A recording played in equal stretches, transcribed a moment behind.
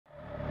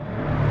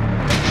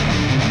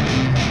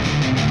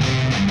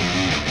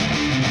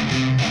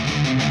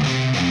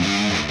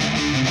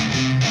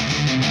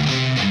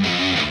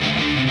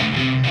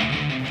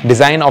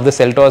design of the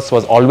Seltos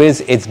was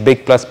always its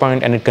big plus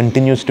point, and it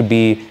continues to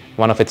be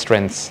one of its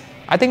strengths.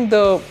 I think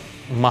the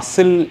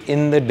muscle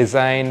in the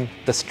design,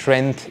 the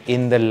strength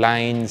in the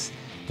lines,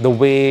 the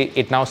way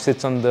it now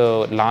sits on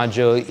the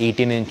larger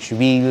 18-inch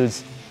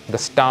wheels, the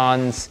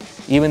stance,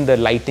 even the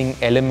lighting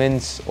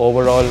elements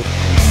overall.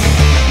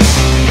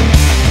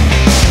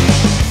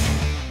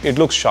 It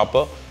looks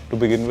sharper to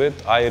begin with.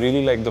 I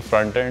really like the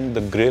front end,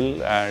 the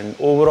grille, and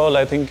overall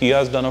I think Kia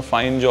has done a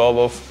fine job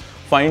of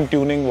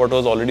fine-tuning what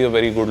was already a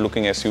very good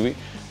looking SUV.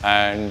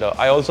 And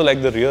I also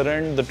like the rear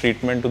end, the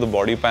treatment to the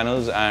body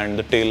panels and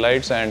the tail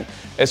lights, and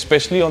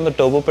especially on the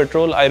turbo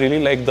petrol, I really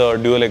like the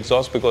dual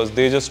exhaust because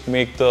they just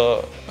make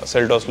the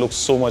Seltos look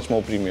so much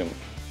more premium.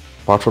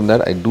 Apart from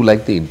that, I do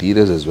like the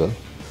interiors as well,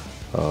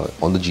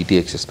 on the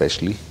GTX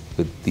especially,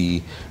 with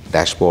the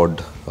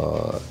dashboard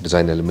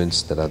design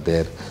elements that are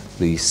there,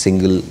 the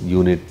single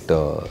unit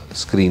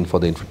screen for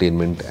the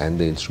infotainment and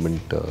the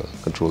instrument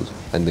controls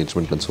and the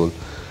instrument console,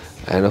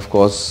 and of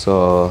course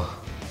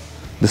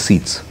the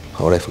seats.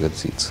 How would I forget the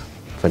seats?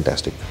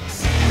 Fantastic.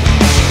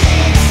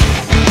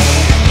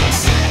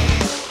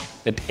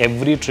 That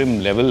every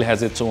trim level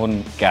has its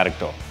own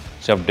character.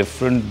 So you have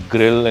different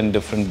grille and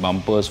different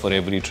bumpers for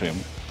every trim.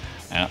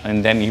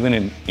 And then even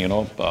in,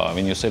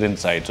 when you sit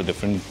inside, so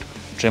different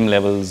trim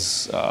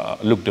levels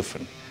look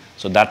different.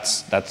 So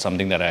that's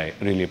something that I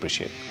really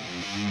appreciate.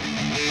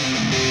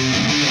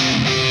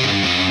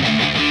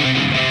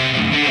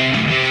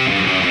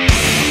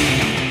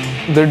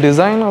 The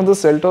design of the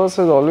Seltos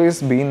has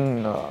always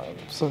been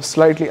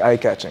slightly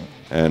eye-catching.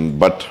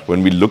 But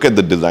when we look at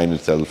the design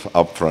itself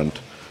up front,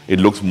 it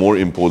looks more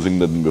imposing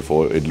than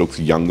before. It looks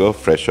younger,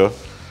 fresher,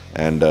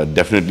 and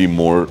definitely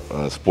more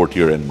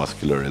sportier and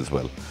muscular as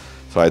well.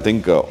 So I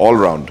think all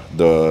round,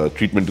 the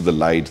treatment to the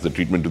lights, the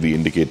treatment to the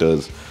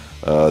indicators,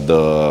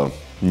 the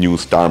new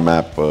star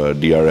map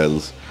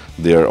DRLs,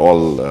 they are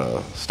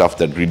all stuff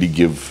that really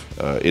give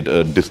it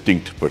a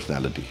distinct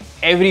personality.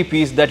 Every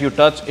piece that you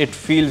touch, it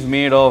feels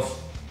made of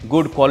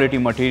good quality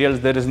materials.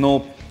 There is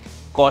no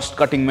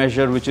cost-cutting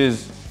measure which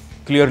is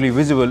clearly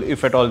visible,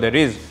 if at all there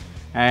is.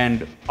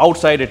 And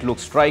outside it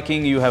looks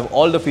striking. You have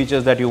all the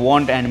features that you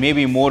want and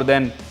maybe more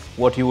than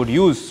what you would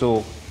use.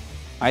 So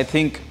I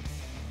think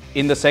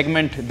in the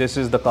segment, this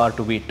is the car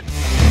to beat.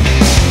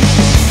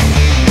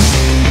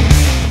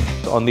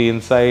 On the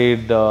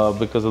inside,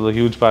 because of the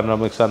huge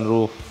panoramic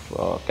sunroof,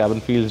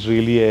 cabin feels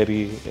really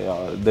airy.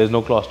 There's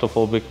no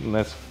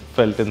claustrophobicness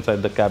felt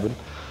inside the cabin.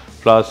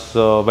 Plus,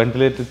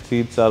 ventilated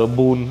seats are a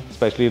boon,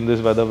 especially in this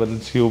weather when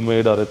it's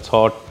humid or it's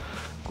hot.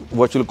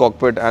 Virtual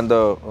cockpit and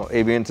the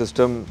ambient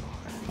system.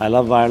 I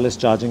love wireless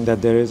charging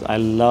that there is. I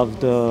love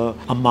the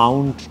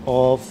amount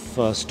of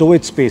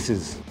storage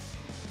spaces.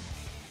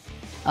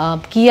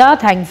 Kia,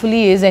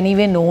 thankfully, is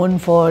anyway known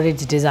for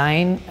its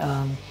design.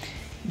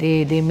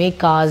 They make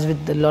cars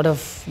with a lot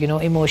of,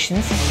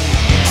 emotions.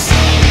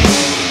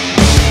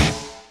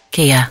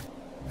 Kia,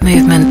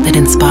 movement that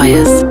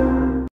inspires.